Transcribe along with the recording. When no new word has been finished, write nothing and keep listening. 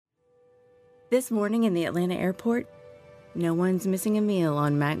This morning in the Atlanta airport, no one's missing a meal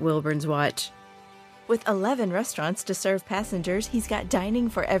on Mac Wilburn's watch. With 11 restaurants to serve passengers, he's got dining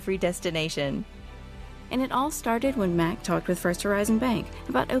for every destination. And it all started when Mac talked with First Horizon Bank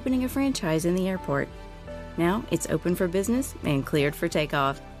about opening a franchise in the airport. Now it's open for business and cleared for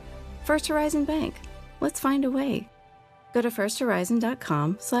takeoff. First Horizon Bank. Let's find a way. Go to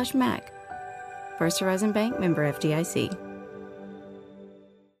firsthorizon.com/Mac. First Horizon Bank, member FDIC.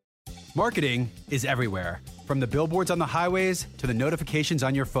 Marketing is everywhere. From the billboards on the highways to the notifications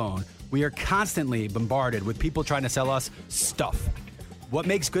on your phone, we are constantly bombarded with people trying to sell us stuff. What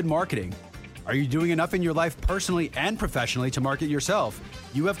makes good marketing? Are you doing enough in your life personally and professionally to market yourself?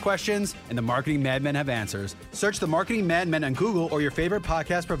 You have questions, and the Marketing Madmen have answers. Search the Marketing Madmen on Google or your favorite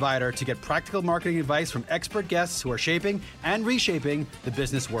podcast provider to get practical marketing advice from expert guests who are shaping and reshaping the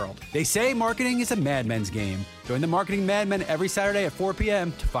business world. They say marketing is a madmen's game. Join the Marketing Madmen every Saturday at 4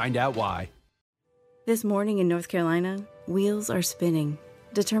 p.m. to find out why. This morning in North Carolina, wheels are spinning.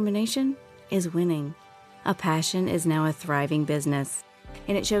 Determination is winning. A passion is now a thriving business,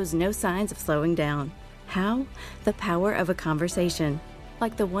 and it shows no signs of slowing down. How? The power of a conversation,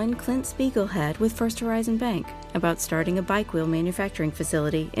 like the one Clint Spiegel had with First Horizon Bank about starting a bike wheel manufacturing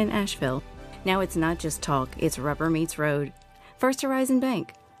facility in Asheville. Now it's not just talk, it's rubber meets road. First Horizon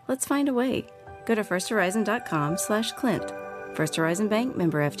Bank. Let's find a way. Go to firsthorizon.com/Clint. First Horizon Bank,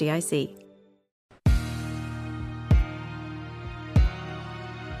 member FDIC.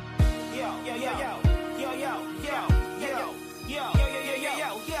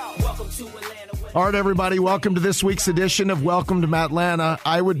 All right, everybody, welcome to this week's edition of Welcome to Matlanta.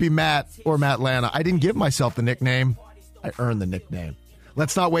 I would be Matt or Matlanta. I didn't give myself the nickname. I earned the nickname.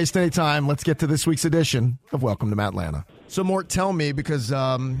 Let's not waste any time. Let's get to this week's edition of Welcome to Matlanta. So, Mort, tell me, because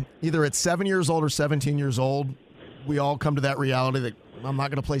either at 7 years old or 17 years old, we all come to that reality that I'm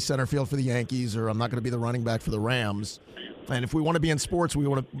not going to play center field for the Yankees or I'm not going to be the running back for the Rams. And if we want to be in sports, we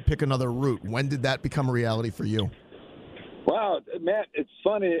want to pick another route. When did that become a reality for you? Wow, Matt, it's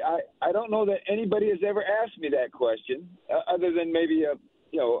funny. I don't know that anybody has ever asked me that question, other than maybe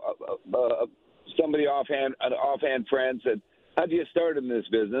somebody an offhand friend said, "How do you start in this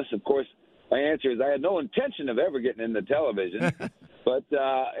business?" Of course, my answer is I had no intention of ever getting into television, but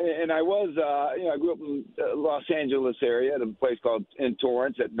and I was I grew up in the Los Angeles area at a place called in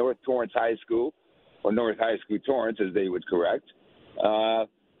Torrance at North Torrance High School, or North High School Torrance, as they would correct.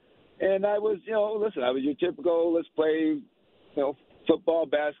 And I was, I was your typical, let's play, football,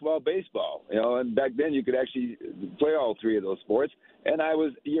 basketball, baseball, and back then you could actually play all three of those sports. And I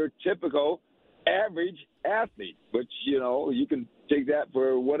was your typical average athlete, which, you can take that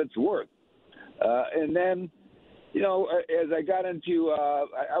for what it's worth. And then, as I got into,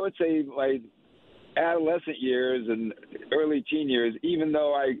 I would say my adolescent years and early teen years, even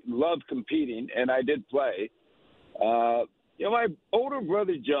though I loved competing and I did play, my older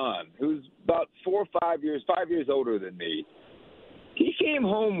brother, John, who's about 5 years older than me, he came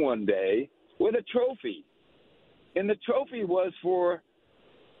home one day with a trophy. And the trophy was for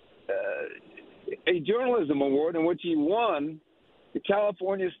a journalism award in which he won the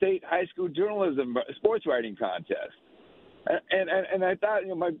California State High School Journalism Sports Writing Contest. And I thought,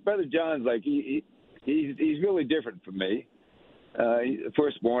 my brother John's like, he's really different from me.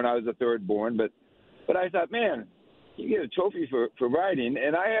 Firstborn, I was the thirdborn. But I thought, man, you get a trophy for writing.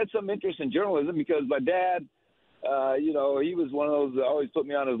 And I had some interest in journalism because my dad, he was one of those that always put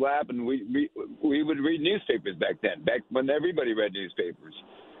me on his lap, and we would read newspapers back when everybody read newspapers.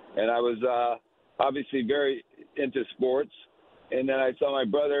 And I was obviously very into sports. And then I saw my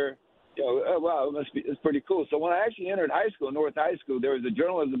brother, wow, it's pretty cool. So when I actually entered high school, North High School, there was a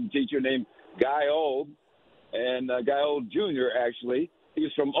journalism teacher named Guy Old, and Guy Old Jr., actually. He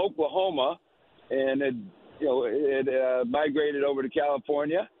was from Oklahoma and had migrated over to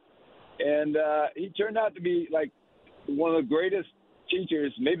California. And he turned out to be like one of the greatest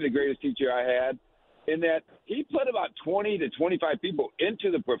teachers, maybe the greatest teacher I had, in that he put about 20 to 25 people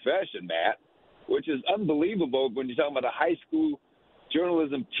into the profession, Matt, which is unbelievable when you're talking about a high school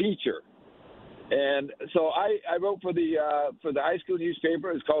journalism teacher. And so I wrote for the high school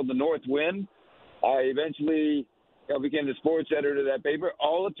newspaper. It's called the North Wind. I eventually became the sports editor of that paper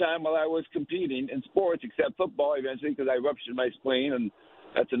all the time while I was competing in sports, except football eventually because I ruptured my spleen, and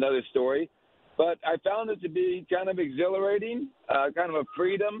that's another story. But I found it to be kind of exhilarating, kind of a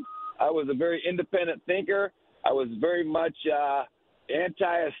freedom. I was a very independent thinker. I was very much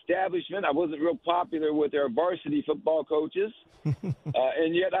anti-establishment. I wasn't real popular with our varsity football coaches,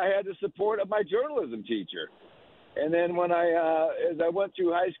 and yet I had the support of my journalism teacher. And then when as I went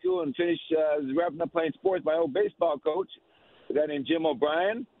through high school and finished wrapping up playing sports, my old baseball coach, a guy named Jim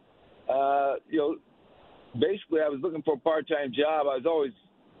O'Brien, basically I was looking for a part-time job. I was always,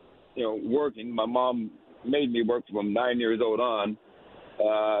 working. My mom made me work from 9 years old on.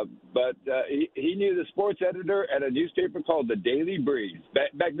 But he knew the sports editor at a newspaper called the Daily Breeze.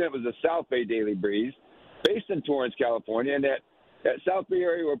 Back then it was the South Bay Daily Breeze, based in Torrance, California. And that South Bay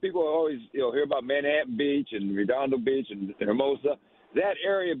area where people always hear about Manhattan Beach and Redondo Beach and Hermosa, that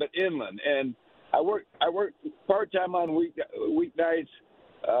area, but inland. And I worked part-time on weeknights,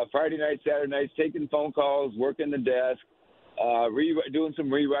 Friday nights, Saturday nights, taking phone calls, working the desk, doing some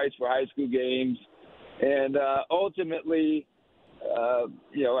rewrites for high school games. And ultimately,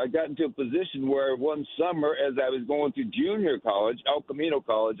 I got into a position where one summer, as I was going to junior college, El Camino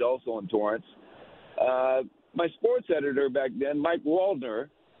College, also in Torrance, my sports editor back then, Mike Waldner,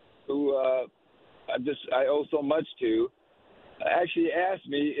 who I owe so much to, actually asked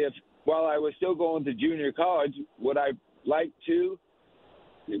me if, while I was still going to junior college, would I like to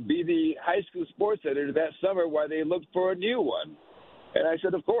be the high school sports editor that summer while they looked for a new one. And I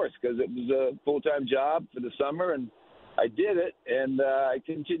said, of course, because it was a full-time job for the summer, and I did it, and I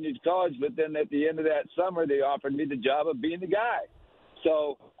continued college. But then at the end of that summer, they offered me the job of being the guy.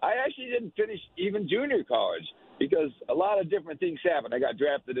 So I actually didn't finish even junior college because a lot of different things happened. I got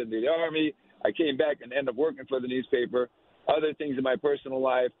drafted into the Army. I came back and ended up working for the newspaper, other things in my personal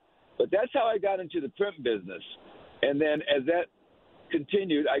life. But that's how I got into the print business. And then as that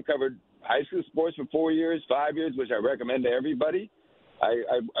continued, I covered high school sports for 4 years, 5 years, which I recommend to everybody.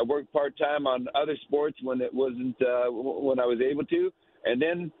 I worked part-time on other sports when it wasn't when I was able to. And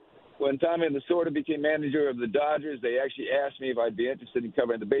then when Tommy Lasorda became manager of the Dodgers, they actually asked me if I'd be interested in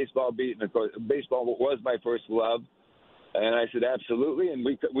covering the baseball beat. And, of course, baseball was my first love. And I said, absolutely. And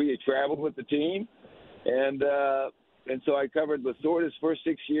we traveled with the team. And so I covered Lasorda's first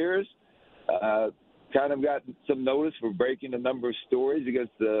 6 years. Kind of got some notice for breaking a number of stories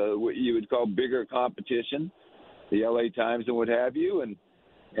against what you would call bigger competition, the LA Times and what have you.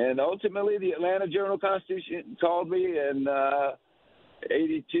 And ultimately the Atlanta Journal-Constitution called me in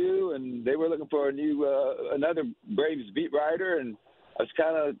 82, and they were looking for another Braves beat writer, and I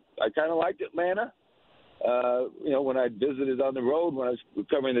kind of liked Atlanta. When I visited on the road when I was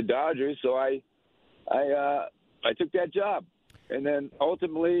covering the Dodgers, so I took that job. And then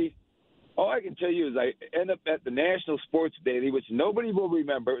ultimately, all I can tell you is I ended up at the National Sports Daily, which nobody will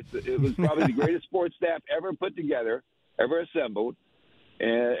remember. It was probably the greatest sports staff ever put together, ever assembled.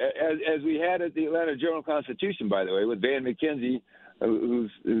 And as we had at the Atlanta Journal-Constitution, by the way, with Van McKenzie,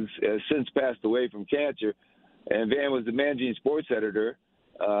 who's has since passed away from cancer. And Van was the managing sports editor.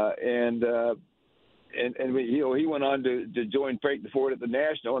 And he went on to join Frank DeFord at the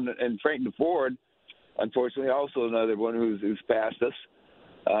National. And Frank DeFord, unfortunately, also another one who's passed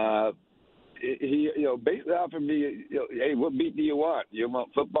us. He basically offered me, hey, what beat do you want? You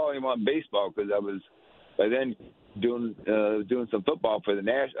want football or you want baseball? Because I was by then doing some football for the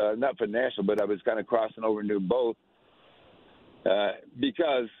national, not for the national, but I was kind of crossing over and doing both.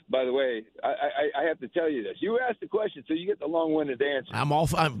 Because, by the way, I have to tell you this. You asked the question, so you get the long-winded answer.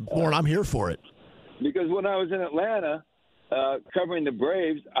 I'm here for it. Because when I was in Atlanta covering the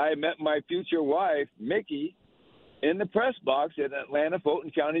Braves, I met my future wife, Mickey, in the press box at Atlanta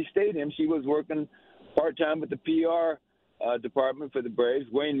Fulton County Stadium. She was working part-time with the PR department for the Braves.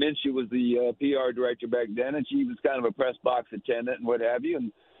 Wayne Minshew was the PR director back then, and she was kind of a press box attendant and what have you,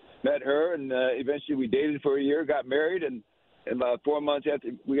 and met her, and eventually we dated for a year, got married, and about 4 months after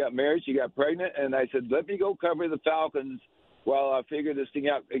we got married, she got pregnant, and I said, let me go cover the Falcons while I figure this thing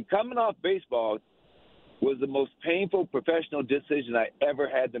out. And coming off baseball was the most painful professional decision I ever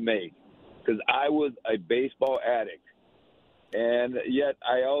had to make, because I was a baseball addict. And yet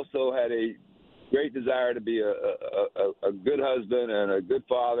I also had a great desire to be a good husband and a good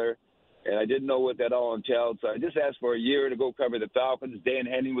father, and I didn't know what that all entailed. So I just asked for a year to go cover the Falcons. Dan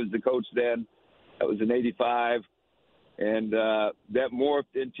Henning was the coach then. That was in 85. And that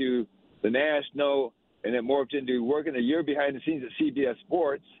morphed into the National, and it morphed into working a year behind the scenes at CBS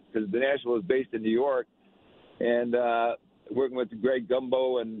Sports, because the National was based in New York, and working with Greg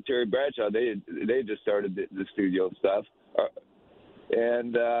Gumbo and Terry Bradshaw. They just started the studio stuff.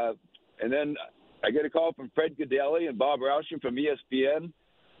 And then I get a call from Fred Cadelli and Bob Rauscher from ESPN,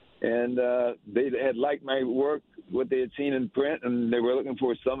 and they had liked my work, what they had seen in print, and they were looking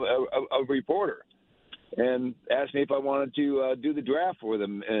for a reporter, and asked me if I wanted to do the draft for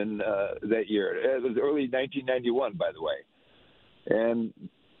them in that year. It was early 1991, by the way. And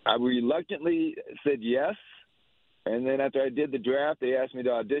I reluctantly said yes. And then after I did the draft, they asked me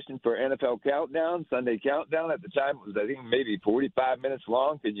to audition for NFL Countdown, Sunday Countdown. At the time, it was, I think, maybe 45 minutes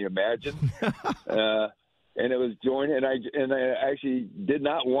long. Can you imagine? and it was joined, and I actually did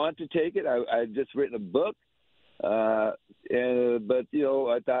not want to take it. I had just written a book, but I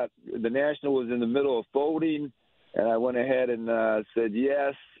thought the National was in the middle of folding, and I went ahead and said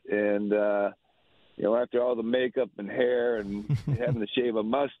yes. And after all the makeup and hair and having to shave a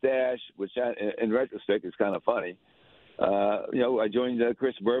mustache, which in retrospect is kind of funny, I joined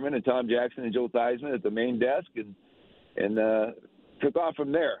Chris Berman and Tom Jackson and Joe Theismann at the main desk, and took off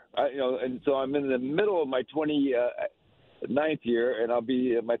from there. And so I'm in the middle of my 29th year, and I'll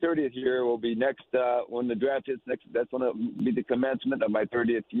be my 30th year will be next when the draft hits next. That's when it'll be the commencement of my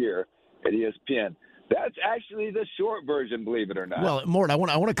 30th year at ESPN. That's actually the short version, believe it or not. Well, Mort, I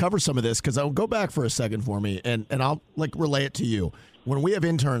want to cover some of this because I'll go back for a second for me, and I'll relay it to you. When we have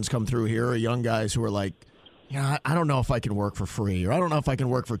interns come through here, or young guys who are like, I don't know if I can work for free, or I don't know if I can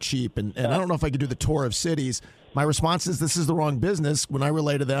work for cheap, and I don't know if I can do the tour of cities. My response is, this is the wrong business. When I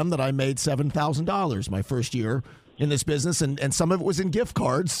relay to them that I made $7,000 my first year in this business, and some of it was in gift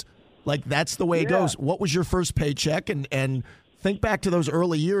cards, like that's the way it goes. What was your first paycheck? And think back to those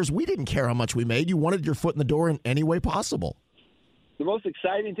early years. We didn't care how much we made. You wanted your foot in the door in any way possible. The most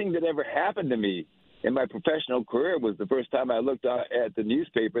exciting thing that ever happened to me in my professional career was the first time I looked at the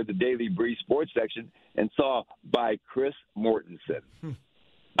newspaper, the Daily Breeze sports section, and saw by Chris Mortensen.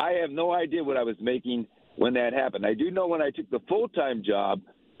 I have no idea what I was making when that happened. I do know when I took the full-time job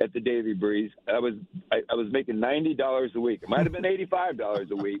at the Daily Breeze, I was making $90 a week. It might have been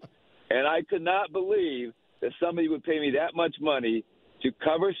 $85 a week, and I could not believe that somebody would pay me that much money to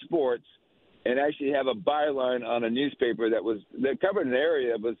cover sports and actually have a byline on a newspaper that covered an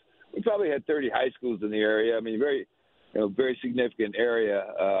area. We probably had 30 high schools in the area. I mean, very significant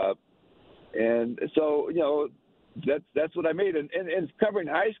area. And so, that's what I made. And covering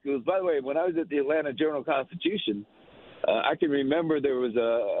high schools, by the way, when I was at the Atlanta Journal-Constitution, I can remember there was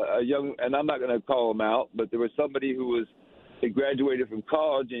a young, and I'm not going to call him out, but there was somebody who had graduated from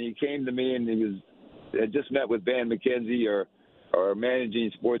college, and he came to me and had just met with Van McKenzie, our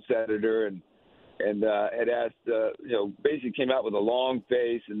managing sports editor, and had asked, basically came out with a long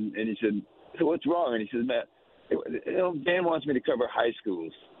face, and he said, "So what's wrong?" And he says, "Man, Dan wants me to cover high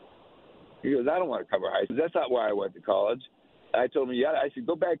schools." He goes, "I don't want to cover high schools. That's not why I went to college." I told him, I said,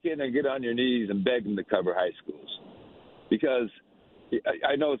 "Go back in and get on your knees and beg them to cover high schools." Because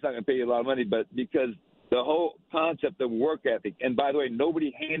I know it's not going to pay you a lot of money, but because the whole concept of work ethic, and by the way,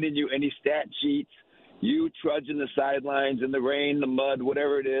 nobody handing you any stat sheets, you trudging the sidelines in the rain, the mud,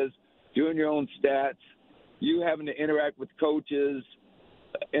 whatever it is, doing your own stats, you having to interact with coaches,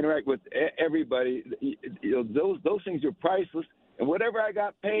 interact with everybody, those things are priceless. And whatever I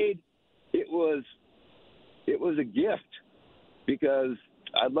got paid, it was a gift because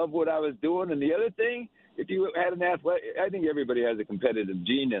I love what I was doing. And the other thing, if you had an athlete, I think everybody has a competitive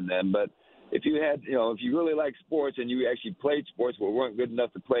gene in them, but if you had, if you really like sports and you actually played sports but weren't good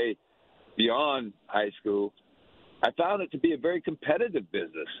enough to play beyond high school, I found it to be a very competitive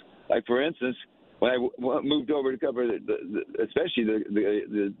business. Like, for instance, when I moved over to cover especially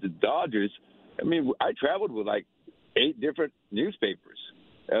the Dodgers, I mean, I traveled with like 8 different newspapers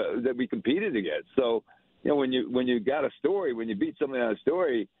that we competed against. So, when you got a story, when you beat somebody on a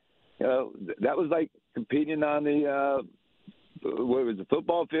story, that was like competing on the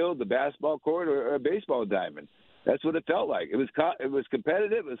football field, the basketball court, or a baseball diamond. That's what it felt like. It was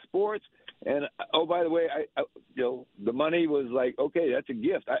competitive. It was sports. And, oh, by the way, the money was like, okay, that's a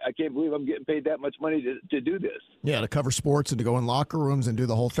gift. I can't believe I'm getting paid that much money to do this. Yeah, to cover sports and to go in locker rooms and do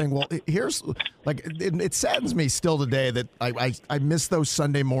the whole thing. Well, here's it saddens me still today that I miss those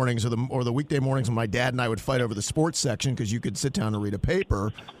Sunday mornings or the weekday mornings when my dad and I would fight over the sports section because you could sit down and read a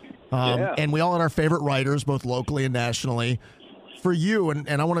paper. And we all had our favorite writers, both locally and nationally. For you,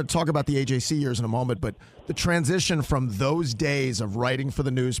 and I want to talk about the AJC years in a moment, but the transition from those days of writing for the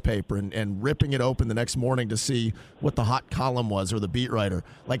newspaper and ripping it open the next morning to see what the hot column was or the beat writer,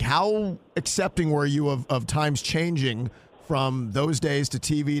 like how accepting were you of times changing from those days to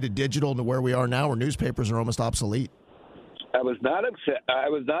TV to digital to where we are now where newspapers are almost obsolete? I was not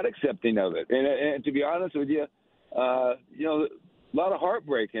accepting of it. And to be honest with you, a lot of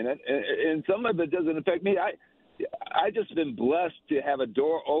heartbreak in it. And some of it doesn't affect me. I just been blessed to have a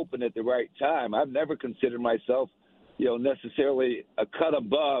door open at the right time. I've never considered myself, necessarily a cut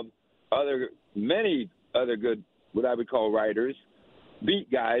above many other good, what I would call writers, beat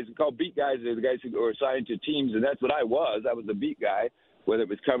guys. We call beat guys are the guys who are assigned to teams, and that's what I was. I was a beat guy, whether it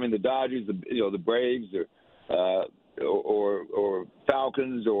was covering the Dodgers, the Braves, or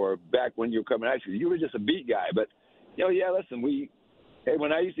Falcons, or back when you were coming. Actually, you were just a beat guy. But listen,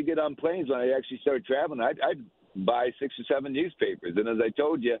 when I used to get on planes when I actually started traveling, I'd buy 6 or 7 newspapers. And as I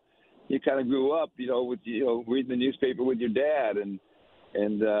told you, you kind of grew up, with reading the newspaper with your dad, and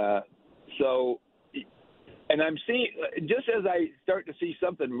so. And I'm seeing, just as I start to see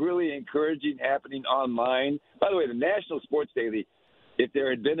something really encouraging happening online. By the way, the National Sports Daily, if there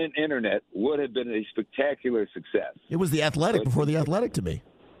had been an internet, would have been a spectacular success. It was The Athletic before The Athletic to me.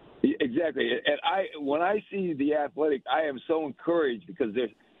 Exactly. And when I see The Athletic, I am so encouraged because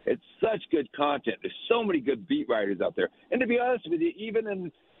it's such good content. There's so many good beat writers out there. And to be honest with you, even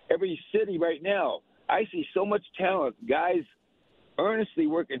in every city right now, I see so much talent, guys earnestly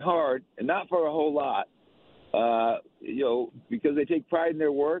working hard and not for a whole lot. Because they take pride in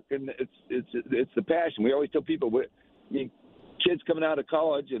their work, and it's the passion. We always tell people, kids coming out of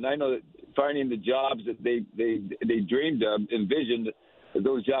college, and I know that finding the jobs that they dreamed of, envisioned,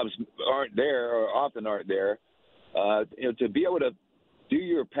 those jobs aren't there or often aren't there. To be able to do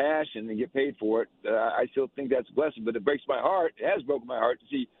your passion and get paid for it, I still think that's a blessing. But it breaks my heart. It has broken my heart to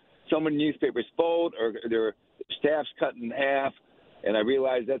see so many newspapers fold or their staffs cut in half, and I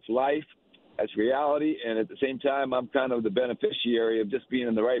realize that's life. That's reality, and at the same time, I'm kind of the beneficiary of just being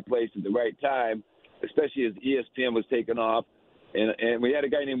in the right place at the right time, especially as ESPN was taking off. And we had a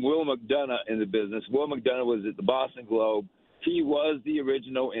guy named Will McDonough in the business. Will McDonough was at the Boston Globe. He was the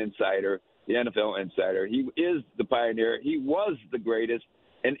original insider, the NFL insider. He is the pioneer. He was the greatest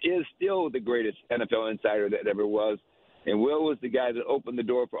and is still the greatest NFL insider that ever was. And Will was the guy that opened the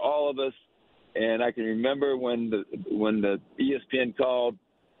door for all of us. And I can remember when the ESPN called,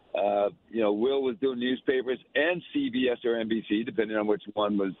 Will was doing newspapers and CBS or NBC, depending on which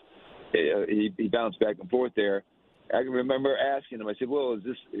one was. He bounced back and forth there. I can remember asking him. I said, "Well, is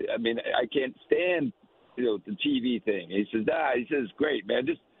this? I mean, I can't stand, the TV thing." He says, He says, "Great, man.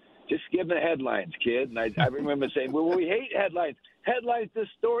 Just give me the headlines, kid." And I remember saying, "Well, we hate headlines. Headlines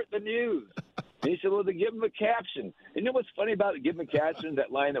distort the news." And he said, "Well, then give them a caption." And you know what's funny about it? Give them a caption.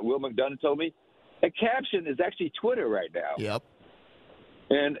 That line that Will McDonough told me. A caption is actually Twitter right now. Yep.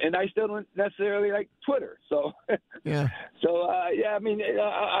 And I still don't necessarily like Twitter. So yeah. So I mean,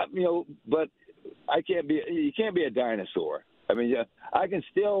 but you can't be a dinosaur. I mean, I can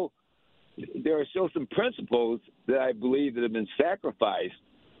still. There are still some principles that I believe that have been sacrificed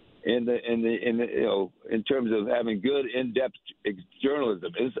in terms of having good in-depth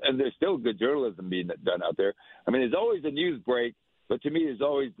journalism. And there's still good journalism being done out there. I mean, there's always a news break, but to me, there's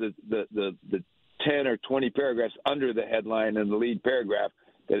always the 10 or 20 paragraphs under the headline and the lead paragraph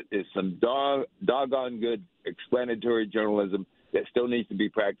that is some doggone good explanatory journalism that still needs to be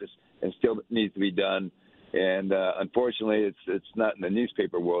practiced and still needs to be done. And unfortunately, it's not in the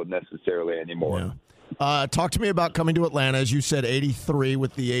newspaper world necessarily anymore. Yeah. Talk to me about coming to Atlanta. As you said, 83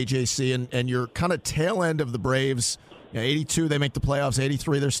 with the AJC, and you're kind of tail end of the Braves. 82, they make the playoffs.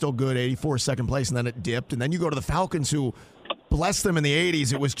 83, they're still good. 84, second place, and then it dipped. And then you go to the Falcons, who, bless them, in the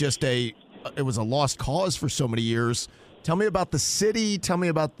 80s, it was a lost cause for so many years. Tell me about the city. Tell me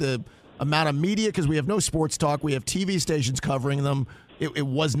about the amount of media, because we have no sports talk. We have TV stations covering them. It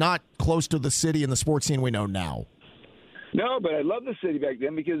was not close to the city and the sports scene we know now. No, but I love the city back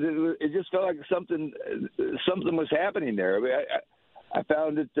then because it just felt like something was happening there. I mean, I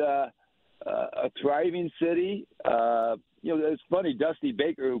found it a thriving city. It's funny. Dusty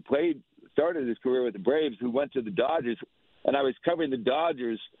Baker, who started his career with the Braves, who went to the Dodgers, and I was covering the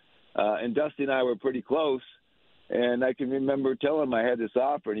Dodgers, and Dusty and I were pretty close. And I can remember telling him I had this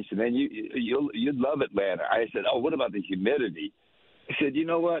offer, and he said, "Man, you'd love Atlanta." I said, "Oh, what about the humidity?" He said, "You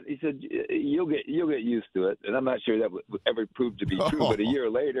know what?" He said, "You'll get used to it." And I'm not sure that would ever prove to be true. But a year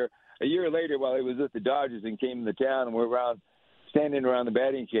later, while he was with the Dodgers and came to town, and we're standing around the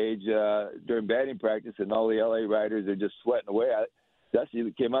batting cage during batting practice, and all the LA riders are just sweating away.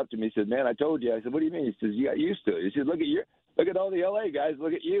 Dusty came up to me and said, "Man, I told you." I said, "What do you mean?" He says, "You got used to it." He said, Look at all the LA guys.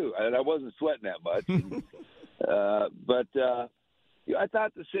 Look at you." And I wasn't sweating that much. But I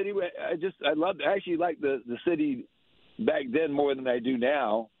thought the city. I actually liked the city back then more than I do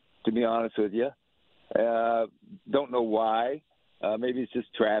now, to be honest with you. Don't know why. Maybe it's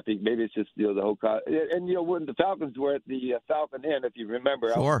just traffic. Maybe it's just the whole. And when the Falcons were at the Falcon Inn, if you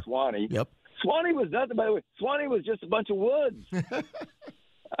remember, out in Swanee. Yep. Swanee was nothing, by the way. Swanee was just a bunch of woods.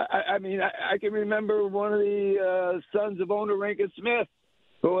 I mean, I can remember one of the sons of owner Rankin Smith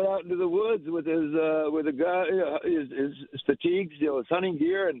going out into the woods with a gun, his fatigues, his hunting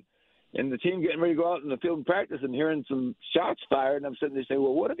gear, and the team getting ready to go out in the field and practice, and hearing some shots fired. And I'm sitting there saying,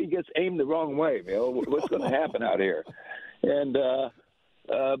 "Well, what if he gets aimed the wrong way, man? What's going to happen out here?" And I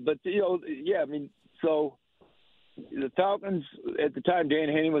mean, so the Falcons at the time, Dan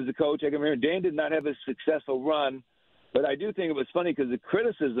Haney was the coach. I can remember Dan did not have a successful run, but I do think it was funny because the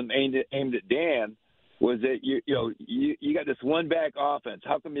criticism aimed at Dan was that you got this one back offense.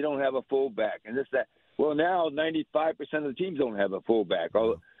 How come you don't have a fullback and this that? Well, now 95% of the teams don't have a fullback.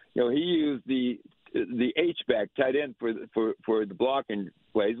 He used the H back tight end for the blocking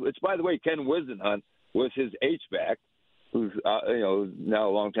plays. Which, by the way, Ken Wisenhunt was his H back, who's now a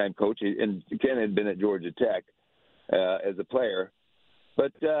longtime coach, and Ken had been at Georgia Tech as a player.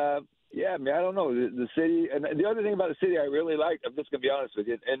 But I don't know the city. And the other thing about the city I really liked, I'm just going to be honest with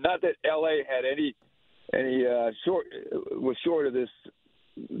you, and not that L.A. had any short of this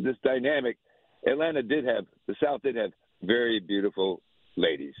dynamic. Atlanta the South did have very beautiful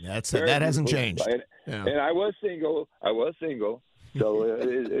ladies. That hasn't changed. And I was single. So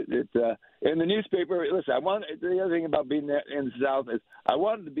in the newspaper, listen, the other thing about being in the South is I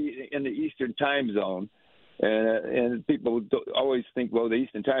wanted to be in the Eastern time zone. And people always think, well, the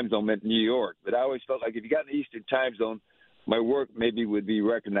Eastern time zone meant New York. But I always felt like if you got in the Eastern time zone, my work maybe would be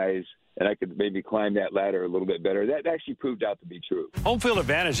recognized and I could maybe climb that ladder a little bit better. That actually proved out to be true. Home field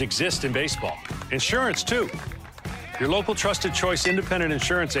advantage exists in baseball. Insurance, too. Your local Trusted Choice independent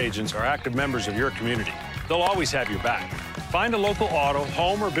insurance agents are active members of your community. They'll always have your back. Find a local auto,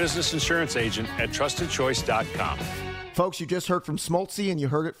 home, or business insurance agent at TrustedChoice.com. Folks, you just heard from Smoltzy, and you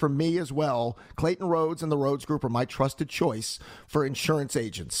heard it from me as well. Clayton Rhodes and the Rhodes Group are my trusted choice for insurance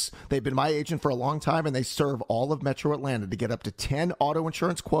agents. They've been my agent for a long time, and they serve all of Metro Atlanta. To get up to 10 auto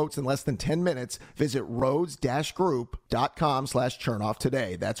insurance quotes in less than 10 minutes, visit Rhodes-Group.com/Chernoff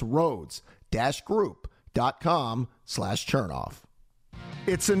today. That's Rhodes-Group.com/Chernoff.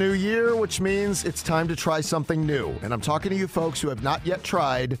 It's a new year, which means it's time to try something new. And I'm talking to you folks who have not yet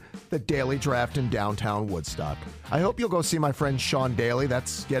tried the Daily Draft in downtown Woodstock. I hope you'll go see my friend Sean Daly.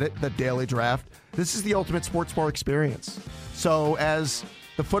 The Daily Draft. This is the ultimate sports bar experience. So as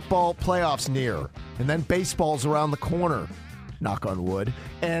the football playoffs near, and then baseball's around the corner, knock on wood,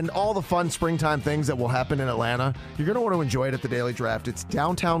 and all the fun springtime things that will happen in Atlanta, you're going to want to enjoy it at the Daily Draft. It's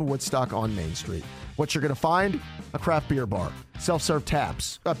downtown Woodstock on Main Street. What you're going to find? A craft beer bar, self-serve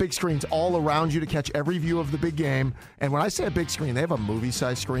taps, big screens all around you to catch every view of the big game. And when I say a big screen, they have a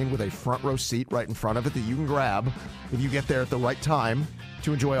movie-sized screen with a front row seat right in front of it that you can grab if you get there at the right time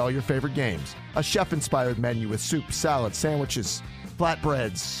to enjoy all your favorite games. A chef-inspired menu with soup, salad, sandwiches,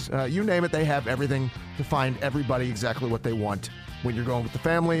 flatbreads, you name it, they have everything to find everybody exactly what they want when you're going with the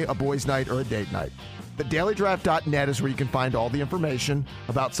family, a boys' night, or a date night. TheDailyDraft.net is where you can find all the information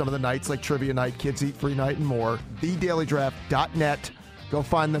about some of the nights like Trivia Night, Kids Eat Free Night, and more. TheDailyDraft.net. Go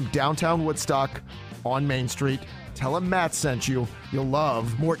find them downtown Woodstock on Main Street. Tell them Matt sent you. You'll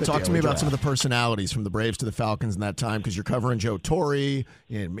love more. Talk to me about some of the personalities from the Braves to the Falcons in that time, because you're covering Joe Torre,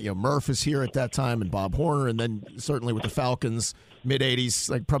 and Murph is here at that time, and Bob Horner, and then certainly with the Falcons, mid-'80s,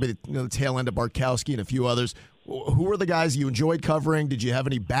 like probably the tail end of Bartkowski and a few others. Who were the guys you enjoyed covering? Did you have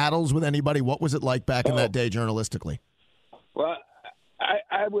any battles with anybody? What was it like back in that day journalistically? Well,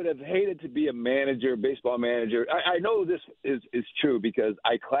 I would have hated to be a baseball manager. I know this is true because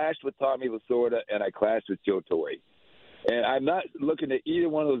I clashed with Tommy Lasorda and I clashed with Joe Torre. And I'm not looking at either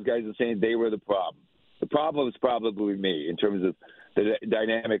one of those guys and saying they were the problem. The problem was probably me in terms of the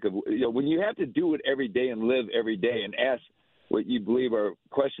dynamic of, when you have to do it every day and live every day and ask what you believe are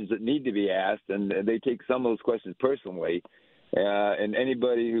questions that need to be asked, and they take some of those questions personally. And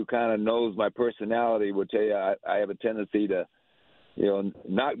anybody who kind of knows my personality will tell you I have a tendency to,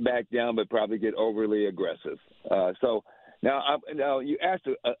 knock back down, but probably get overly aggressive. So now you asked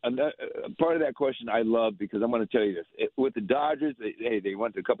a part of that question I love, because I'm going to tell you this. With the Dodgers, they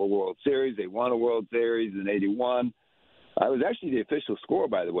went to a couple World Series. They won a World Series in '81. I was actually the official scorer,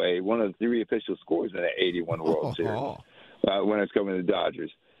 by the way, one of the 3 official scorers in that '81 World Series. When I was covering the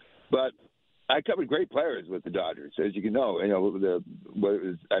Dodgers. But I covered great players with the Dodgers, as you can know. I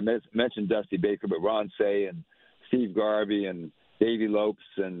mentioned Dusty Baker, but Ron Say and Steve Garvey and Davey Lopes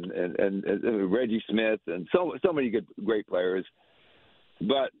and Reggie Smith and so many great players.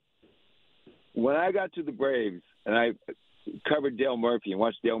 But when I got to the Braves and I covered Dale Murphy and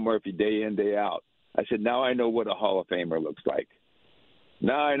watched Dale Murphy day in, day out, I said, now I know what a Hall of Famer looks like.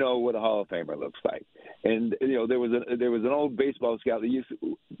 Now I know what a Hall of Famer looks like. And there was an old baseball scout that used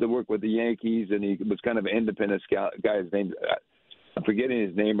to work with the Yankees, and he was kind of an independent scout. Guy's name, I'm forgetting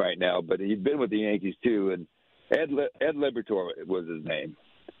his name right now, but he'd been with the Yankees too. And Ed Libertor was his name.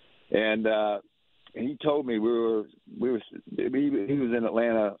 And he told me he was in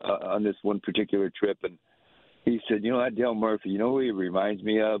Atlanta on this one particular trip, and he said, that Dale Murphy, who he reminds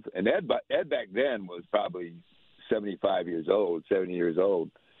me of? And Ed back then was probably 70 years old.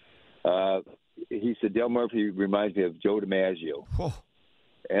 He said, Dale Murphy reminds me of Joe DiMaggio. Oh.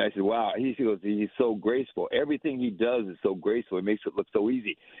 And I said, wow. He goes, he's so graceful. Everything he does is so graceful. It makes it look so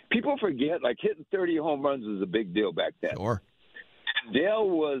easy. People forget, like, hitting 30 home runs was a big deal back then. Sure. Dale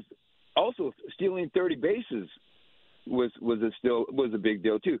was also stealing 30 bases was a big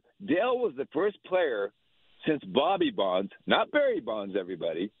deal, too. Dale was the first player since Bobby Bonds, not Barry Bonds,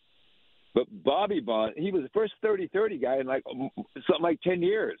 everybody, but Bobby Bonds. He was the first 30-30 guy in something like 10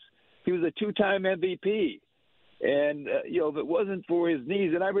 years. He was a two-time MVP. And, if it wasn't for his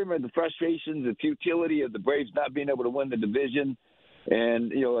knees, and I remember the frustrations and futility of the Braves not being able to win the division.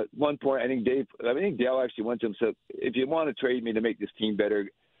 And, at one point, I think Dale actually went to him, said, if you want to trade me to make this team better,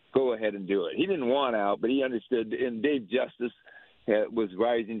 go ahead and do it. He didn't want out, but he understood. And Dave Justice was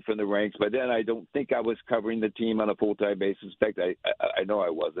rising from the ranks. By then, I don't think I was covering the team on a full-time basis. In fact, I know I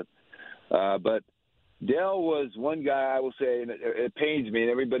wasn't. But Dale was one guy, I will say, and it pains me, and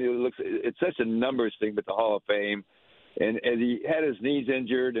everybody looks – it's such a numbers thing with the Hall of Fame. And he had his knees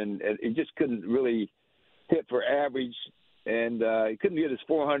injured, and he just couldn't really hit for average. And he couldn't get his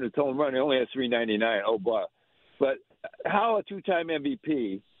 400th home run. He only has 399. Oh, boy. But how a two-time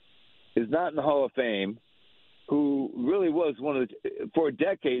MVP is not in the Hall of Fame, who really was one of for a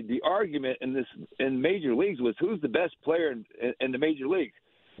decade, the argument in major leagues was who's the best player in the major leagues.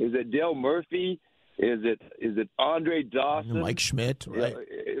 Is it Dale Murphy? Is it Andre Dawson? Mike Schmidt, right?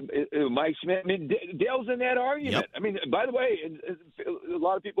 Mike Schmidt. I mean, Dale's in that argument. Yep. I mean, by the way, a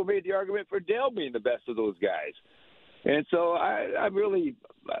lot of people made the argument for Dale being the best of those guys. And so I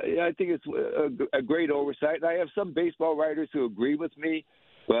think it's a great oversight. And I have some baseball writers who agree with me,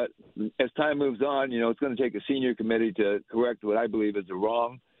 but as time moves on, it's going to take a senior committee to correct what I believe is a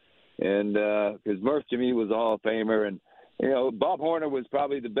wrong. And because Murph to me was a Hall of Famer, and Bob Horner was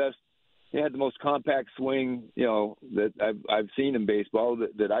probably the best. He had the most compact swing, that I've seen in baseball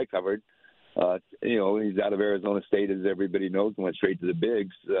that I covered. He's out of Arizona State, as everybody knows, and went straight to the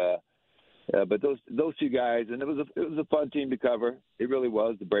bigs. But those two guys, and it was a fun team to cover. It really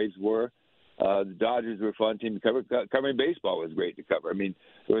was. The Braves were. The Dodgers were a fun team to cover. Covering baseball was great to cover. I mean,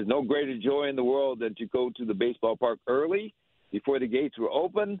 there was no greater joy in the world than to go to the baseball park early, before the gates were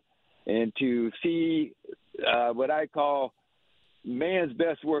open, and to see what I call man's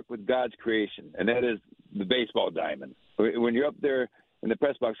best work with God's creation, and that is the baseball diamond. When you're up there in the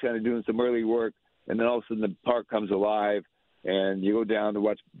press box kind of doing some early work, and then all of a sudden the park comes alive, and you go down to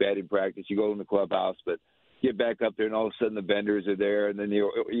watch batting practice, you go in the clubhouse, but get back up there, and all of a sudden the vendors are there, and then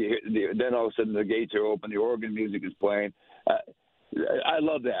then all of a sudden the gates are open, the organ music is playing. I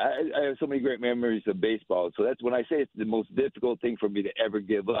love that. I have so many great memories of baseball. So that's when I say it's the most difficult thing for me to ever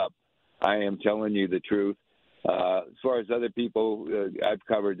give up. I am telling you the truth. As far as other people I've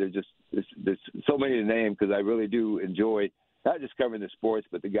covered, there's so many to name, because I really do enjoy not just covering the sports,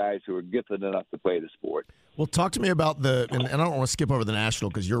 but the guys who are gifted enough to play the sport. Well, talk to me about and I don't want to skip over the National,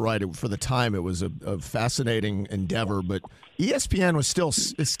 because you're right. For the time, it was a fascinating endeavor, but ESPN was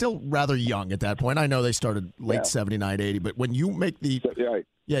still rather young at that point. I know they started late 79, 80, but when you make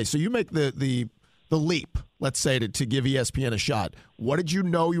so you make the leap, let's say, to give ESPN a shot. What did you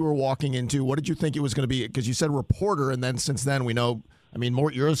know you were walking into? What did you think it was going to be? Because you said reporter, and then since then we know,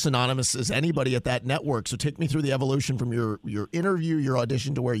 you're as synonymous as anybody at that network. So take me through the evolution from your interview, your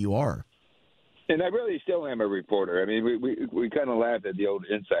audition, to where you are. And I really still am a reporter. I mean, we kind of laughed at the old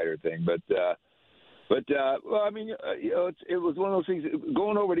insider thing, but well, I mean, it was one of those things.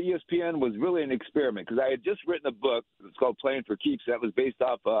 Going over to ESPN was really an experiment, because I had just written a book. It's called Playing for Keeps. That was based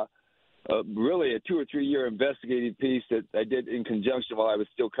off really a 2 or 3 year investigative piece that I did in conjunction while I was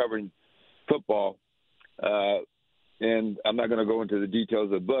still covering football. And I'm not going to go into the details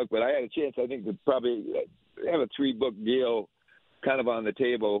of the book, but I had a chance, I think, to probably have a 3-book deal kind of on the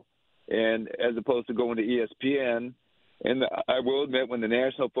table, and as opposed to going to ESPN. And I will admit, when the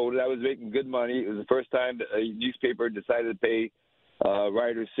National folded, I was making good money. It was the first time that a newspaper decided to pay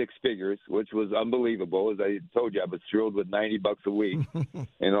writers 6 figures, which was unbelievable. As I told you, I was thrilled with $90 a week.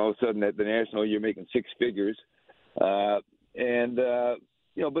 And all of a sudden at the National, you're making 6 figures. But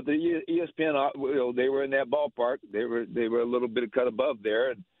the ESPN, they were in that ballpark. They were a little bit cut above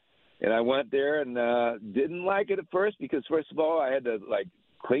there, and I went there and didn't like it at first, because first of all I had to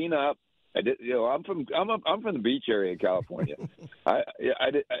clean up. I did, I'm from the beach area in California.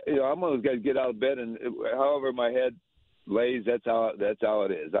 I'm one of those guys get out of bed, and however my head lays, that's how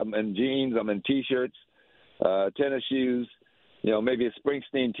it is. I'm in jeans, I'm in t-shirts, tennis shoes, maybe a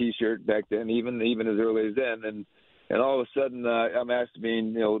Springsteen t-shirt back then, even as early as then, and all of a sudden, I'm asked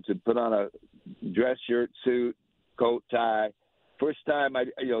to put on a dress shirt, suit, coat, tie. First time,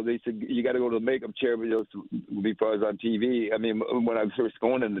 they said you got to go to the makeup chair before I was on TV. I mean, when I was first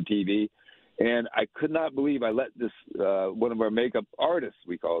going into TV, And I could not believe I let this one of our makeup artists,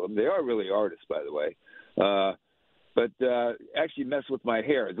 we call them. They are really artists, by the way. But actually mess with my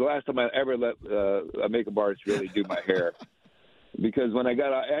hair. It's the last time I ever let a makeup artist really do my hair. Because when I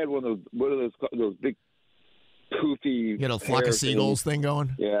had one of those big poofy, you had a flock of seagulls thing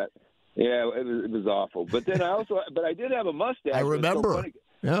going. Yeah, it was awful. But then I did have a mustache. I remember.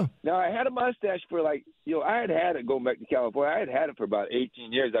 Yeah. Now I had a mustache for I had it going back to California. I had it for about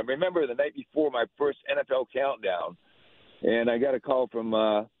 18 years. I remember the night before my first NFL countdown, and I got a call from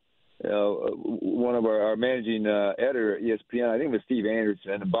one of our managing editor at ESPN. I think it was Steve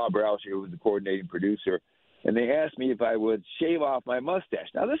Anderson and Bob Roush, who was the coordinating producer. And they asked me if I would shave off my mustache.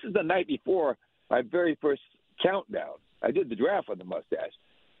 Now, this is the night before my very first countdown. I did the draft with the mustache.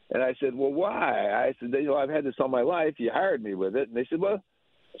 And I said, well, why? I said, I've had this all my life. You hired me with it. And they said, well,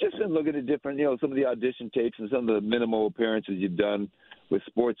 just been looking at different, some of the audition tapes and some of the minimal appearances you've done with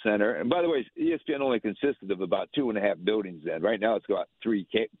SportsCenter. And by the way, ESPN only consisted of about 2.5 buildings then. Right now it's got 3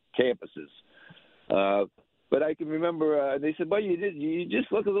 campuses. But I can remember they said, well, you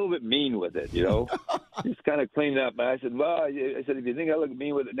just look a little bit mean with it, just kind of clean up. And I said, well, if you think I look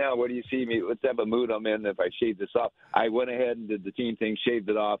mean with it now, where do you see me? What type of mood I'm in if I shave this off? I went ahead and did the team thing, shaved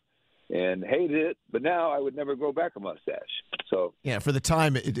it off, and hated it. But now I would never grow back a mustache. So yeah, for the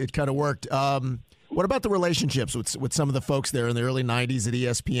time, it kind of worked. What about the relationships with some of the folks there in the early 90s at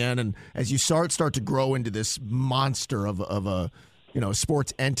ESPN? And as you start to grow into this monster of a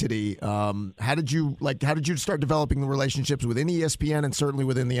sports entity, how did you start developing the relationships within ESPN and certainly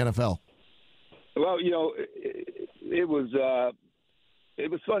within the NFL? Well, it was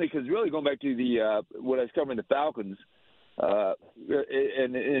funny because really going back to when I was covering the Falcons,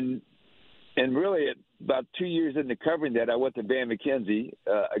 and really about 2 years into covering that, I went to Van McKenzie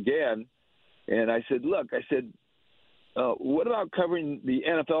again, and I said, look, what about covering the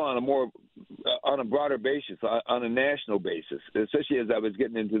NFL on a broader basis, on a national basis, especially as I was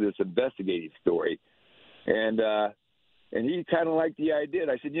getting into this investigative story, and he kind of liked the idea.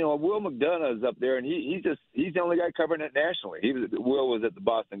 And I said, Will McDonough is up there, and he's the only guy covering it nationally. Will was at the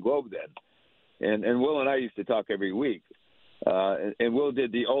Boston Globe then, and Will and I used to talk every week, and Will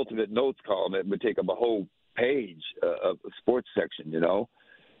did the ultimate notes column. It would take up a whole page of a sports section,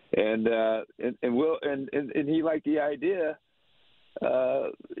 And Will and he liked the idea.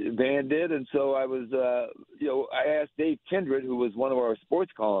 Van did, and so I was. I asked Dave Kindred, who was one of our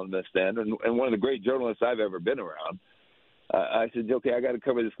sports columnists then, and one of the great journalists I've ever been around. I said, okay, I got to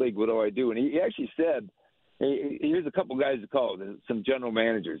cover this league. What do I do? And he actually said, hey, here's a couple guys to call, some general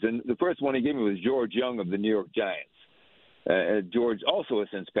managers. And the first one he gave me was George Young of the New York Giants. George also has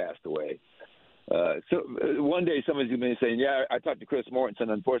since passed away. So one day somebody's going to be saying, yeah, I talked to Chris Mortensen.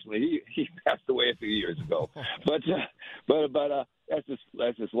 Unfortunately, he passed away a few years ago. But that's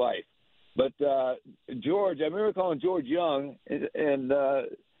just life. But George, I remember calling George Young and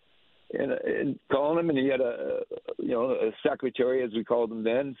calling him, and he had a secretary, as we called him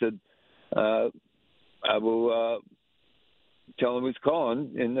then, said, I will tell him who's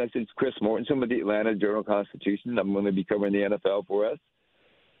calling. And I said, it's Chris Mortensen with the Atlanta Journal-Constitution. I'm going to be covering the NFL for us.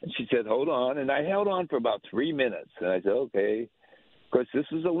 And she said, hold on. And I held on for about 3 minutes. And I said, okay. Of course, this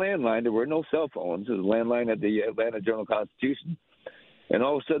was a landline. There were no cell phones. It was a landline at the Atlanta Journal-Constitution. And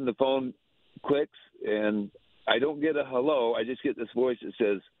all of a sudden the phone clicks, and I don't get a hello. I just get this voice that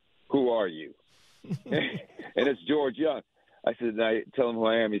says, who are you? And it's George Young. I said, and I tell him who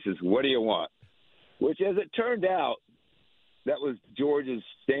I am. He says, what do you want? Which, as it turned out, that was George's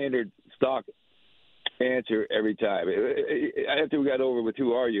standard stock answer every time. After we got over with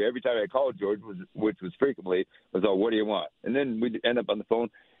who are you, every time I called George, which was frequently, was all, what do you want? And then we'd end up on the phone.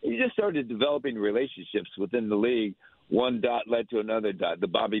 And you just started developing relationships within the league. One dot led to another dot. The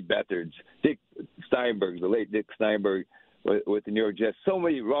Bobby Beathards, Dick Steinberg, the late Dick Steinberg with the New York Jets. So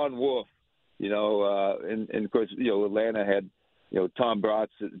many, Ron Wolf, and of course, Atlanta had, Tom Bratz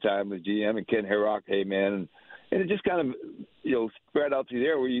at the time was GM, and Ken Herock, hey man, and it just kind of, spread out through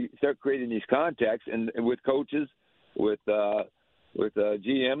there where you start creating these contacts and with coaches, with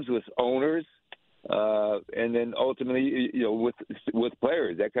GMs, with owners, and then ultimately, with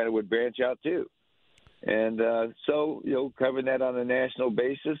players. That kind of would branch out too. And so, covering that on a national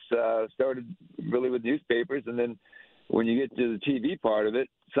basis, started really with newspapers. And then when you get to the TV part of it,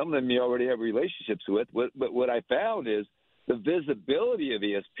 some of them you already have relationships with. But what I found is the visibility of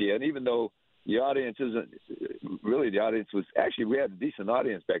ESPN, even though the audience isn't really, the audience was actually, we had a decent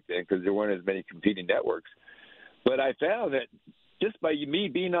audience back then because there weren't as many competing networks. But I found that just by me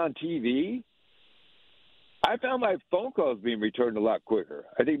being on TV, I found my phone calls being returned a lot quicker.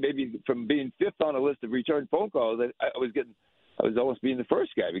 I think maybe from being fifth on a list of returned phone calls, I was getting I was almost being the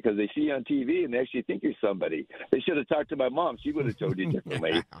first guy because they see you on TV and they actually think you're somebody. They should have talked to my mom. She would have told you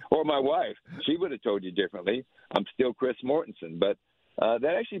differently. Or my wife. She would have told you differently. I'm still Chris Mortensen. But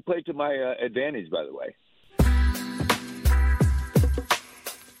that actually played to my advantage, by the way.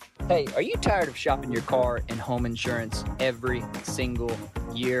 Hey, are you tired of shopping your car and home insurance every single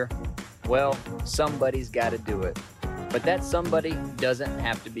year? Well, somebody's got to do it. But that somebody doesn't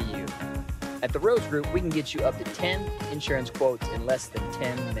have to be you. At the Rose Group, we can get you up to 10 insurance quotes in less than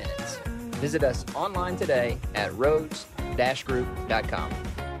 10 minutes. Visit us online today at rose-group.com.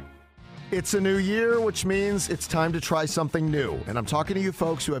 It's a new year, which means it's time to try something new. And I'm talking to you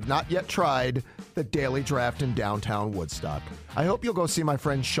folks who have not yet tried the Daily Draft in downtown Woodstock. I hope you'll go see my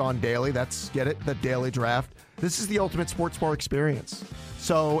friend Sean Daly. That's, get it, the Daily Draft. This is the ultimate sports bar experience.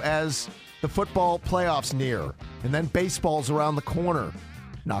 So as the football playoffs near, and then baseball's around the corner,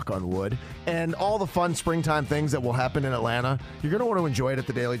 knock on wood, and all the fun springtime things that will happen in Atlanta, you're going to want to enjoy it at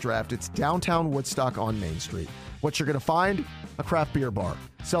the Daily Draft. It's downtown Woodstock on Main Street. What you're going to find? A craft beer bar,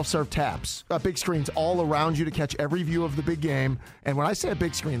 self-serve taps, big screens all around you to catch every view of the big game. And when I say a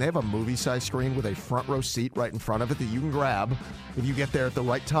big screen, they have a movie-sized screen with a front row seat right in front of it that you can grab if you get there at the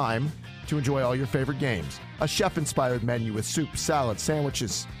right time to enjoy all your favorite games. A chef-inspired menu with soup, salad,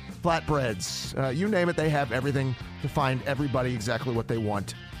 sandwiches, flatbreads, you name it, they have everything to find everybody exactly what they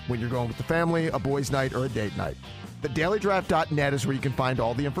want when you're going with the family, a boys' night, or a date night. TheDailyDraft.net is where you can find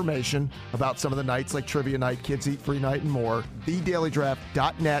all the information about some of the nights like Trivia Night, Kids Eat Free Night, and more.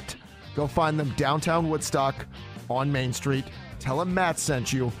 TheDailyDraft.net. Go find them downtown Woodstock on Main Street. Tell them Matt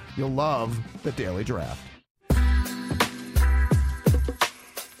sent you. You'll love the Daily Draft.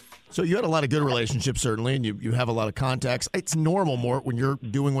 So you had a lot of good relationships, certainly, and you have a lot of contacts. It's normal, Mort, when you're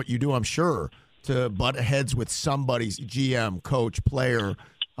doing what you do, I'm sure, to butt heads with somebody's GM, coach, player.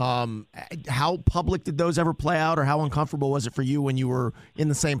 How public did those ever play out, or how uncomfortable was it for you when you were in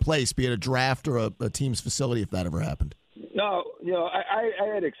the same place, be it a draft or a team's facility, if that ever happened? No, I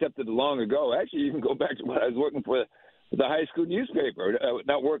had accepted it long ago. Actually, even go back to when I was working for the high school newspaper,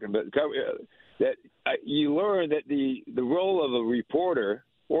 not working, but that you learn that the role of a reporter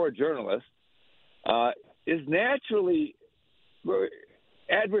or a journalist is naturally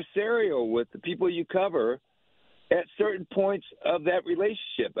adversarial with the people you cover at certain points of that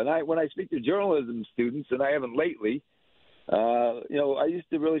relationship. And when I speak to journalism students, and I haven't lately, I used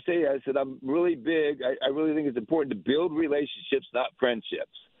to really say, I said, I'm really big. I really think it's important to build relationships, not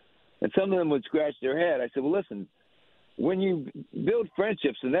friendships. And some of them would scratch their head. I said, well, listen, when you build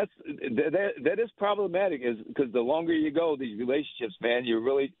friendships, and that is problematic, is because the longer you go, these relationships, man, you're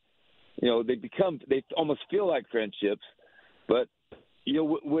really, they almost feel like friendships. But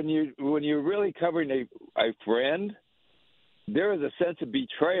when you're really covering a friend, there is a sense of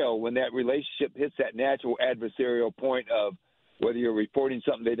betrayal when that relationship hits that natural adversarial point of whether you're reporting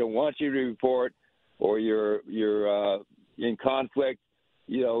something they don't want you to report, or you're in conflict.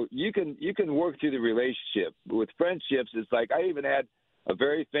 You can work through the relationship. With friendships, it's like I even had a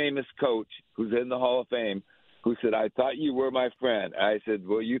very famous coach who's in the Hall of Fame who said, "I thought you were my friend." I said,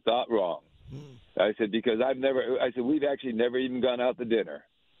 "Well, you thought wrong." I said, because we've actually never even gone out to dinner,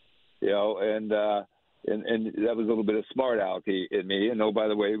 and that was a little bit of smart alecky in me. And oh, by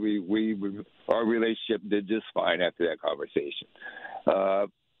the way, our relationship did just fine after that conversation.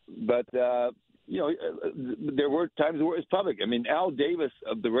 But there were times where it was public. I mean, Al Davis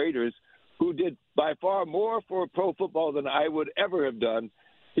of the Raiders, who did by far more for pro football than I would ever have done,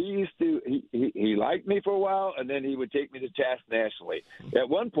 he liked me for a while, and then he would take me to task nationally. At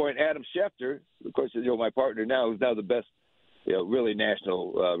one point, Adam Schefter, of course, my partner now, who's now the best, really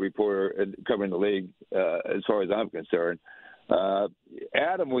national reporter covering the league as far as I'm concerned.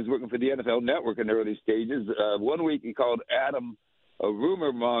 Adam was working for the NFL Network in the early stages. One week he called Adam a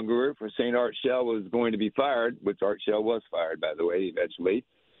rumor monger for saying Art Shell was going to be fired, which Art Shell was fired, by the way, eventually.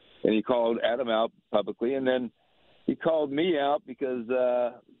 And he called Adam out publicly, and then he called me out because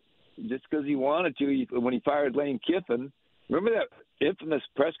just because he wanted to, when he fired Lane Kiffin. Remember that infamous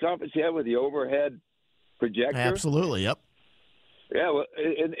press conference he had with the overhead projector? Absolutely, yep. Yeah, well,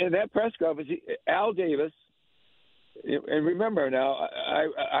 in that press conference, Al Davis, and remember now,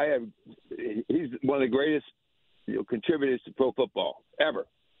 he's one of the greatest contributors to pro football ever.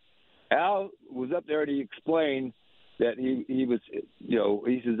 Al was up there and he explained that he was,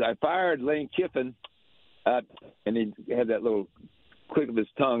 he says, I fired Lane Kiffin, and he had that little click of his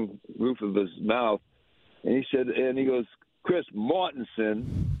tongue, roof of his mouth, and he goes, Chris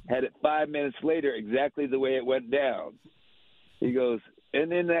Mortensen had it 5 minutes later exactly the way it went down. He goes,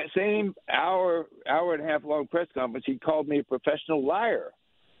 and in that same hour and a half long press conference, he called me a professional liar.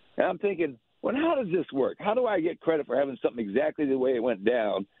 And I'm thinking, well, how does this work? How do I get credit for having something exactly the way it went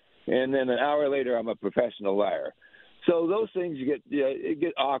down, and then an hour later I'm a professional liar? So those things it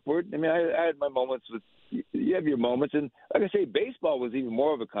get awkward. I mean, I had my moments with. You have your moments, and like I say, baseball was even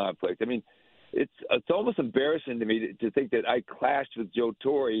more of a conflict. I mean, it's almost embarrassing to me to think that I clashed with Joe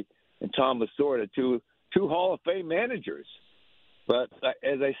Torre and Tom Lasorda, two Hall of Fame managers. But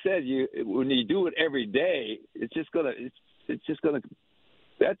as I said, when you do it every day, that's gonna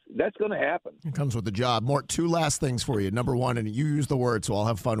happen. It comes with the job. Mort, two last things for you. Number one, and you use the word, so I'll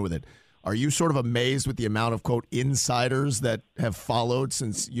have fun with it. Are you sort of amazed with the amount of, quote, insiders that have followed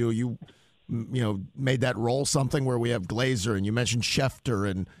since you made that role something where we have Glazer and you mentioned Schefter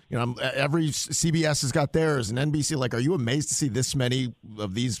and, every CBS has got theirs and NBC. Like, are you amazed to see this many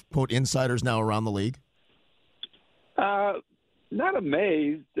of these, quote, insiders now around the league? Not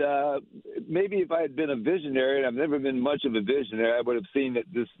amazed. Maybe if I had been a visionary, and I've never been much of a visionary, I would have seen that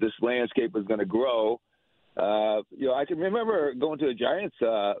this landscape was going to grow. I can remember going to a Giants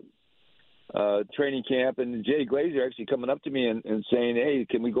training camp, and Jay Glazer actually coming up to me and saying, "Hey,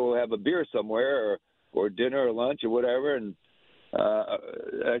 can we go have a beer somewhere, or dinner, or lunch, or whatever?" And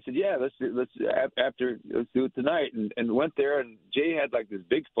I said, "Yeah, let's do it tonight." And went there, and Jay had like this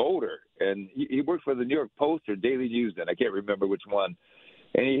big folder, and he worked for the New York Post or Daily News then, I can't remember which one.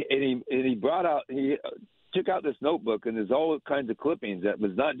 And he took out this notebook, and there's all kinds of clippings that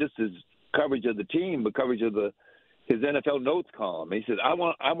was not just his coverage of the team, but coverage of his NFL notes column. He said, "I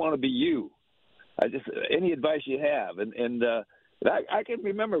want to be you. Any advice you have." And I can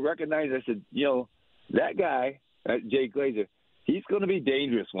remember recognizing, I said, that guy, Jay Glazer, he's going to be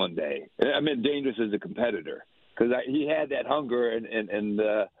dangerous one day. I mean, dangerous as a competitor, because he had that hunger and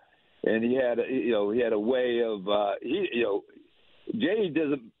he had a way of Jay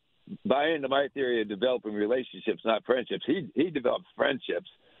doesn't buy into my theory of developing relationships, not friendships. He develops friendships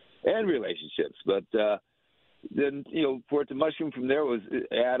and relationships, but then for it to mushroom from there was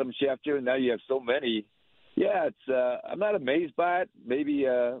Adam Schefter, and now you have so many. Yeah, I'm not amazed by it. Maybe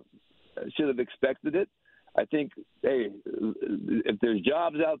I should have expected it. I think, hey, if there's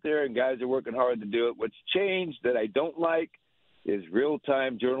jobs out there and guys are working hard to do it, what's changed that I don't like is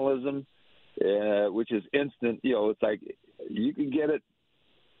real-time journalism, which is instant. It's like you can get it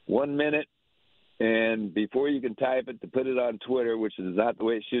 1 minute, and before you can type it to put it on Twitter, which is not the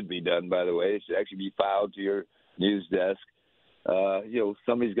way it should be done, by the way. It should actually be filed to your news desk.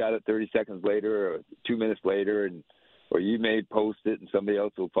 Somebody's got it 30 seconds later or 2 minutes later, or you may post it and somebody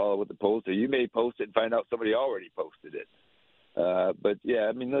else will follow with the post, or you may post it and find out somebody already posted it. But yeah,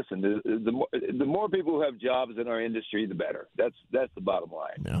 I mean, listen, the more people who have jobs in our industry, the better. That's the bottom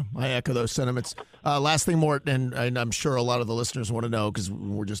line. Yeah, I echo those sentiments. Last thing, Mort, and I'm sure a lot of the listeners want to know because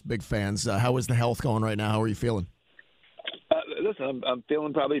we're just big fans. How is the health going right now? How are you feeling? Listen, I'm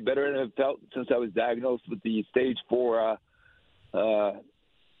feeling probably better than I've felt since I was diagnosed with the stage 4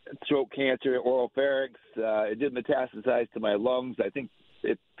 throat cancer, oropharynx. It did metastasize to my lungs. I think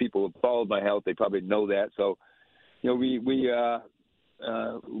if people have followed my health, they probably know that. So, we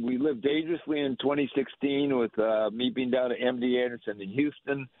lived dangerously in 2016 with me being down at MD Anderson in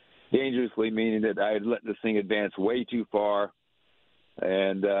Houston. Dangerously meaning that I had let this thing advance way too far,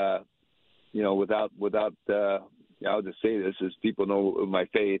 and without I'll just say this as people know my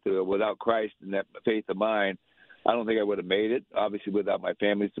faith. Without Christ and that faith of mine, I don't think I would have made it. Obviously, without my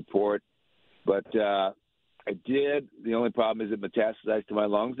family's support, but I did. The only problem is it metastasized to my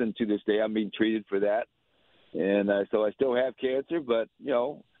lungs, and to this day, I'm being treated for that. And so I still have cancer, but,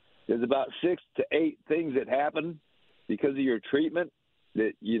 there's about 6 to 8 things that happen because of your treatment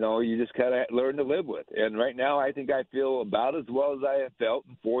that, you just kind of learn to live with. And right now I think I feel about as well as I have felt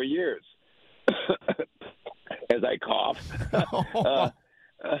in 4 years as I cough.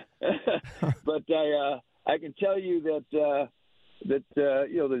 But I can tell you that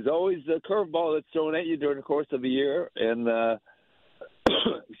there's always a curveball that's thrown at you during the course of a year. And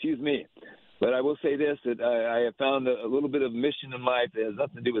excuse me. But I will say this, that I have found a little bit of mission in life that has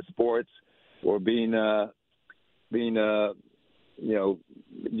nothing to do with sports or being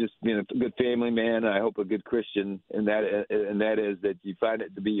just being a good family man. I hope a good Christian, and that is that you find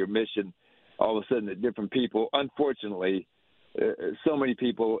it to be your mission. All of a sudden that different people, unfortunately, so many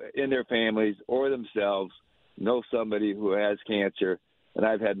people in their families or themselves know somebody who has cancer. And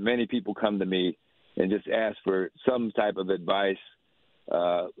I've had many people come to me and just ask for some type of advice.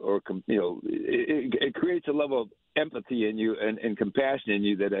 It creates a level of empathy in you and compassion in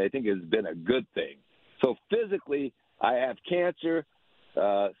you that I think has been a good thing. So physically, I have cancer.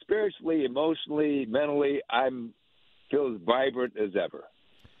 Spiritually, emotionally, mentally, feel as vibrant as ever.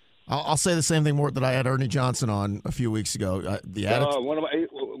 I'll say the same thing, Mort, that I had Ernie Johnson on a few weeks ago. The attitude.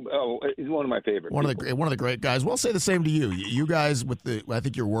 he's one of my favorites. One of the great guys. Well, I'll say the same to you. You guys with I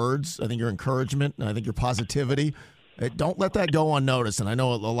think your words, I think your encouragement, and I think your positivity. Don't let that go unnoticed. And I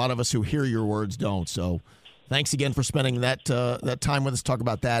know a lot of us who hear your words don't. So thanks again for spending that time with us. Talk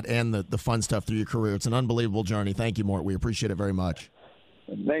about that and the fun stuff through your career. It's an unbelievable journey. Thank you, Mort. We appreciate it very much.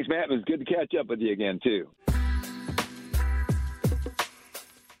 Thanks, Matt. It was good to catch up with you again, too.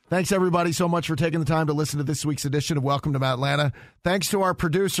 Thanks, everybody, so much for taking the time to listen to this week's edition of Welcome to Matlanta. Thanks to our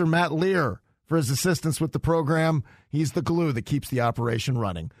producer, Matt Lear, for his assistance with the program. He's the glue that keeps the operation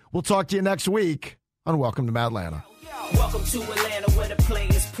running. We'll talk to you next week on Welcome to Matlanta. Welcome to Atlanta where the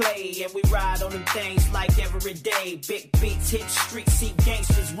players play and we ride on them things like every day. Big beats hit streets, see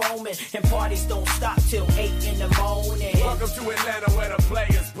gangsters roaming and parties don't stop till 8 in the morning. Welcome to Atlanta where the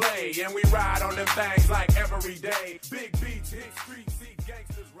players play and we ride on them things like every day. Big beats hit streets, see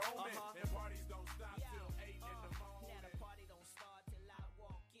gangsters roaming and parties don't stop till 8 in the morning. Now the party don't start till I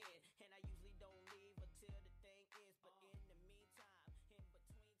walk in and I usually don't leave until the thing is, but in the meantime, in between time, you work your thing,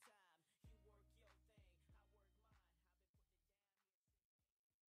 I work mine.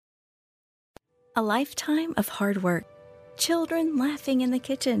 A lifetime of hard work, children laughing in the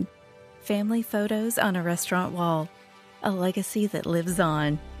kitchen, family photos on a restaurant wall, a legacy that lives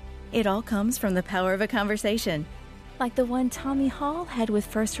on. It all comes from the power of a conversation, like the one Tommy Hall had with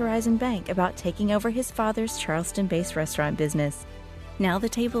First Horizon Bank about taking over his father's Charleston-based restaurant business. Now the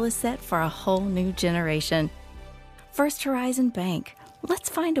table is set for a whole new generation. First Horizon Bank. Let's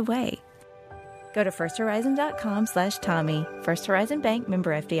find a way. Go to firsthorizon.com/Tommy. First Horizon Bank,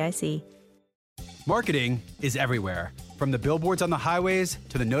 member FDIC. Marketing is everywhere. From the billboards on the highways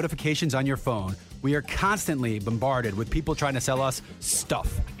to the notifications on your phone, we are constantly bombarded with people trying to sell us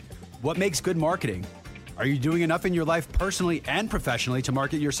stuff. What makes good marketing? Are you doing enough in your life personally and professionally to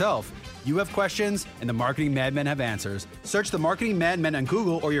market yourself? You have questions, and the Marketing Madmen have answers. Search the Marketing Madmen on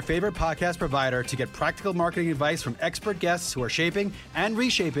Google or your favorite podcast provider to get practical marketing advice from expert guests who are shaping and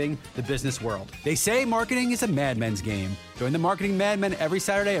reshaping the business world. They say marketing is a madman's game. Join the Marketing Madmen every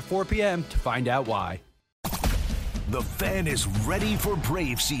Saturday at 4 p.m. to find out why. The Fan is ready for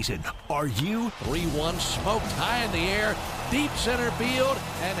Brave season. Are you? 3-1 smoked high in the air, deep center field,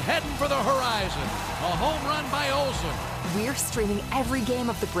 and heading for the horizon. A home run by Olsen. We're streaming every game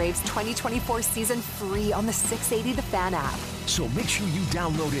of the Braves 2024 season free on the 680 The Fan app. So make sure you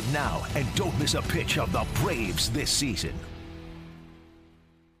download it now and don't miss a pitch of the Braves this season.